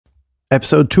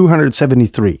Episode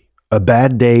 273. A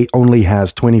bad day only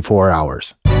has 24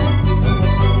 hours.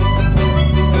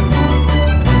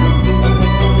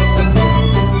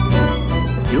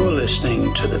 You're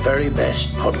listening to the very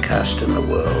best podcast in the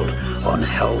world on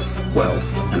health,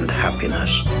 wealth, and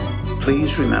happiness.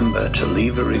 Please remember to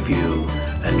leave a review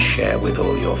and share with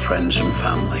all your friends and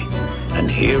family. And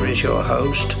here is your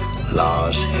host,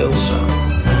 Lars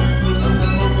Hilsa.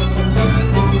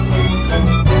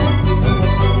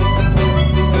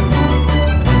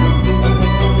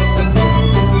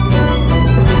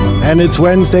 And it's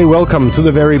Wednesday. Welcome to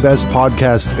the very best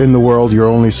podcast in the world, your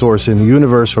only source in the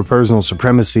universe for personal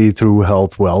supremacy through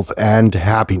health, wealth, and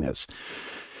happiness.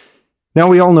 Now,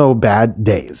 we all know bad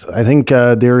days. I think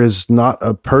there is not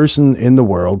a person in the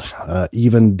world,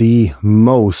 even the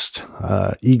most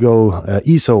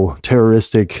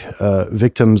esoteric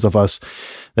victims of us,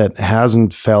 that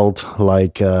hasn't felt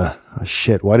like,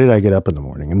 shit, why did I get up in the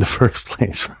morning in the first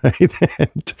place, right?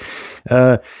 And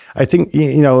I think,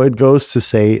 it goes to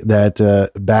say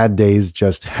that bad days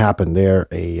just happen. They're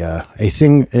a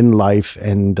thing in life,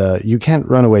 and you can't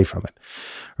run away from it.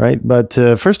 Right. But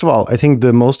first of all, I think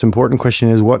the most important question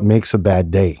is what makes a bad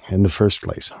day in the first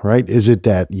place, right? Is it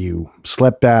that you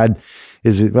slept bad?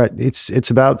 Is it right?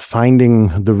 It's about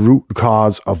finding the root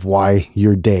cause of why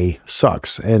your day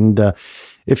sucks. And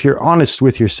if you're honest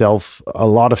with yourself, a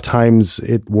lot of times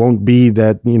it won't be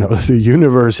that, the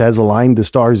universe has aligned the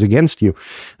stars against you.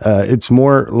 It's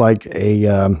more like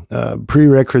a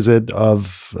prerequisite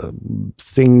of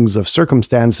things, of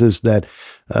circumstances that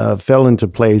fell into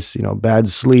place, bad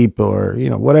sleep or,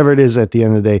 whatever it is at the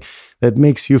end of the day that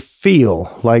makes you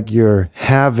feel like you're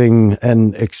having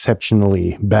an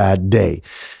exceptionally bad day.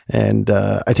 And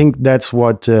I think that's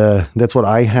what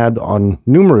I had on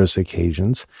numerous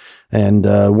occasions. And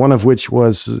one of which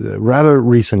was rather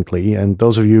recently. And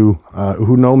those of you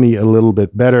who know me a little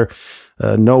bit better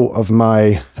know of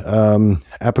my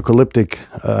apocalyptic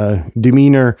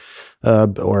demeanor,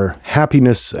 or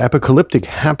apocalyptic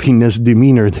happiness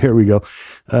demeanor. There we go.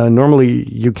 Normally,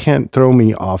 you can't throw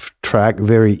me off track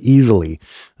very easily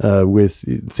with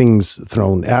things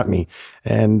thrown at me.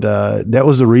 And that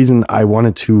was the reason I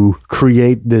wanted to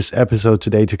create this episode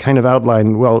today, to kind of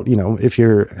outline, well, if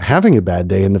you're having a bad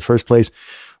day in the first place,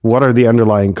 what are the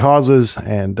underlying causes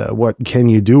and what can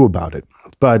you do about it?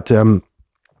 But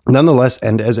nonetheless,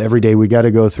 and as every day, we got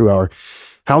to go through our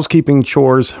housekeeping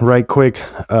chores right quick.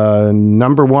 Item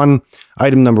number one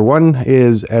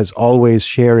is, as always,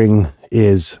 sharing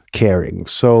is caring.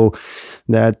 So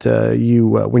that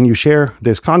when you share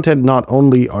this content, not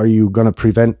only are you going to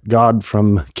prevent God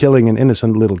from killing an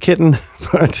innocent little kitten,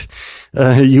 but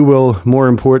you will, more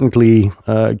importantly,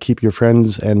 keep your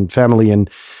friends and family and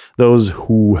those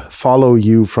who follow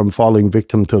you from falling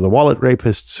victim to the wallet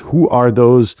rapists. Who are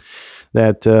those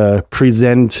that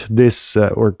present this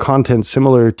or content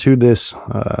similar to this,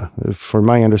 for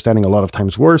my understanding, a lot of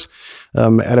times worse,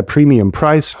 at a premium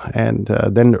price, and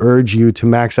then urge you to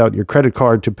max out your credit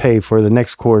card to pay for the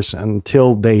next course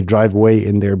until they drive away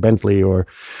in their Bentley or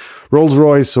Rolls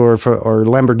Royce or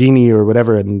Lamborghini or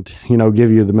whatever, and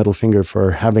give you the middle finger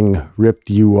for having ripped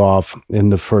you off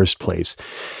in the first place.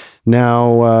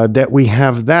 Now that we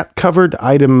have that covered,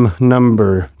 item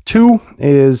number 2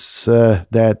 is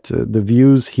that the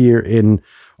views herein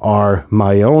are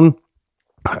my own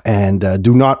and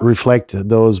do not reflect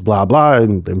those blah blah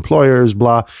and employers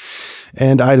blah.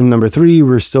 And item number 3,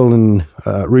 we're still in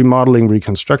remodeling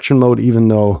reconstruction mode, even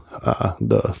though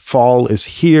the fall is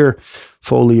here.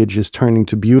 Foliage is turning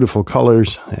to beautiful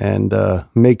colors and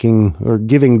making or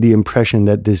giving the impression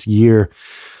that this year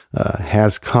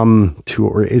has come to,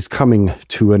 or is coming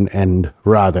to an end,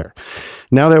 rather.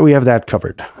 Now that we have that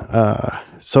covered.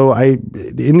 So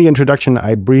in the introduction,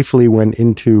 I briefly went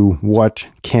into what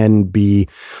can be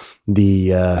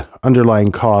the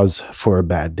underlying cause for a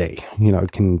bad day.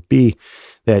 It can be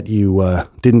that you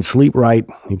didn't sleep right.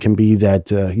 It can be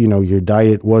that, your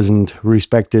diet wasn't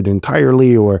respected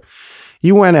entirely, or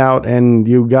you went out and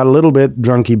you got a little bit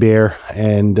drunky bear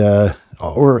and,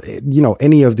 or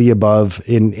any of the above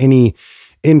in any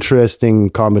interesting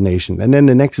combination. And then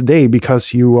the next day,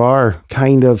 because you are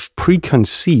kind of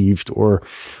preconceived, or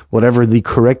whatever the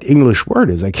correct English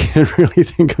word is, I can't really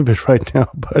think of it right now,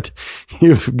 but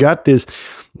you've got this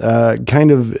kind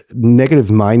of negative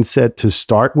mindset to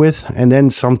start with, and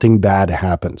then something bad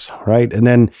happens, right? And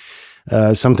then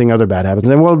something other bad happens.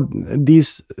 And well,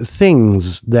 these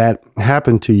things that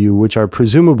happen to you, which are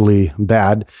presumably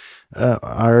bad,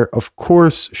 are of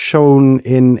course shown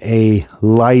in a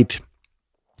light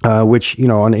which,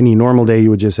 on any normal day you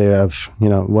would just say,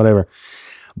 whatever.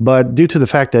 But due to the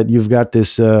fact that you've got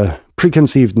this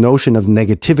preconceived notion of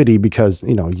negativity because,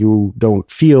 you don't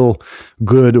feel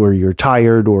good, or you're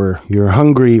tired, or you're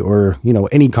hungry, or,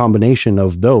 any combination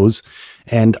of those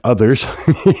and others.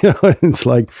 It's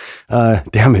like,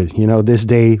 damn it, this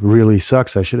day really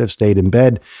sucks. I should have stayed in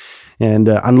bed. And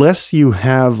unless you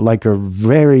have like a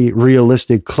very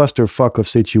realistic clusterfuck of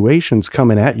situations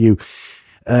coming at you,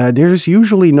 there's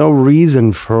usually no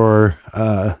reason for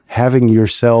having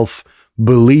yourself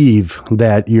believe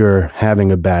that you're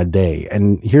having a bad day.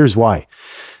 And here's why.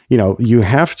 You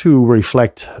have to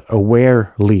reflect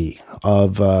awarely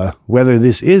of whether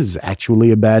this is actually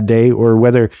a bad day, or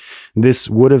whether this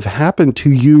would have happened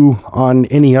to you on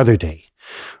any other day.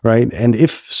 Right. And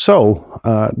if so,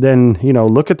 then,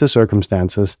 look at the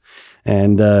circumstances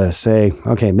and say,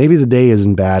 okay, maybe the day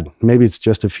isn't bad. Maybe it's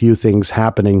just a few things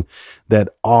happening that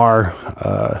are,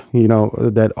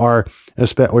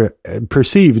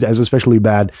 perceived as especially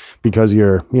bad because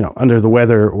you're, under the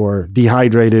weather, or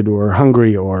dehydrated, or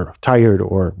hungry, or tired,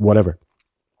 or whatever.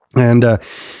 And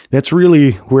that's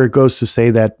really where it goes to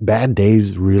say that bad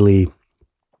days really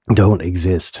don't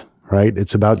exist. Right?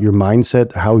 It's about your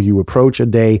mindset, how you approach a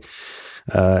day.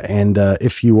 And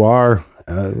if you are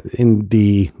in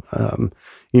the,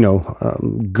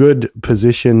 good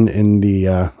position in the,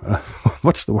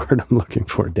 what's the word I'm looking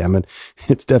for? Damn it.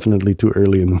 It's definitely too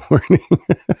early in the morning.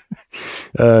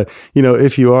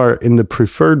 If you are in the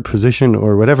preferred position,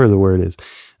 or whatever the word is,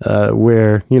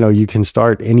 where, you can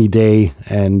start any day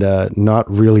and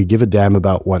not really give a damn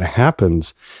about what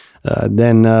happens,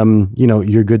 then,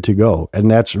 you're good to go. And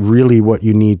that's really what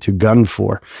you need to gun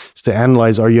for, is to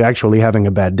analyze, are you actually having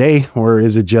a bad day, or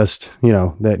is it just,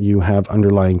 that you have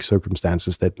underlying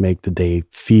circumstances that make the day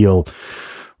feel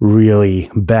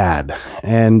really bad?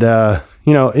 And,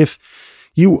 if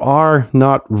you are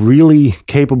not really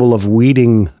capable of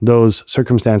weeding those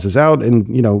circumstances out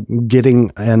and,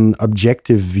 getting an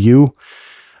objective view,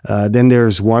 then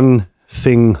there's one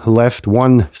thing left,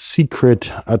 one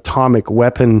secret atomic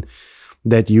weapon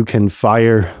that you can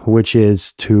fire, which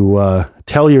is to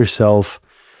tell yourself,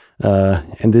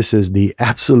 and this is the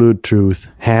absolute truth,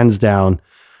 hands down,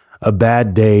 a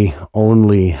bad day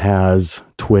only has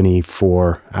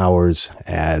 24 hours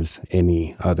as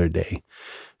any other day.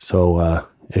 So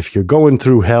if you're going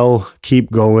through hell,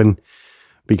 keep going,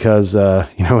 because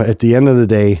at the end of the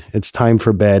day, it's time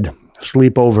for bed.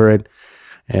 Sleep over it.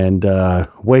 And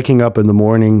waking up in the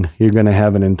morning, you're going to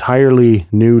have an entirely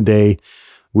new day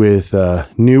with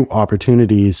new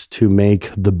opportunities to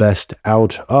make the best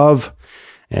out of.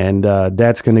 And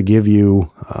that's going to give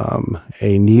you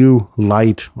a new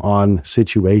light on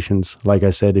situations. Like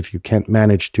I said, if you can't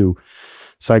manage to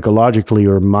psychologically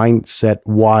or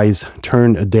mindset-wise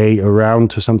turn a day around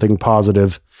to something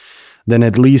positive, then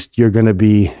at least you're going to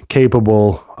be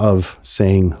capable of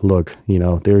saying, look,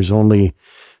 there's only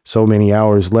so many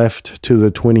hours left to the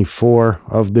 24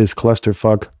 of this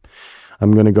clusterfuck.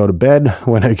 I'm going to go to bed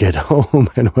when I get home,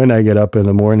 and when I get up in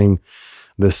the morning,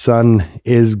 the sun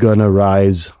is going to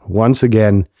rise once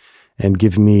again and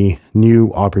give me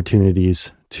new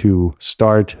opportunities to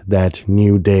start that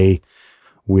new day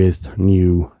with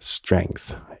new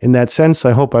strength. In that sense,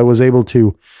 I hope I was able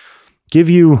to give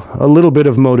you a little bit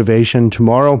of motivation.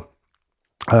 Tomorrow,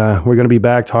 we're going to be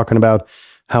back talking about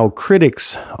how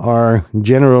critics are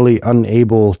generally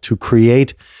unable to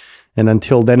create. And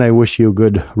until then, I wish you a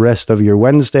good rest of your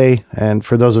Wednesday. And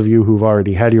for those of you who've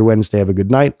already had your Wednesday, have a good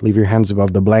night. Leave your hands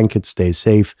above the blanket, stay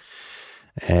safe,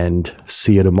 and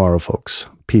see you tomorrow, folks.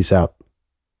 Peace out.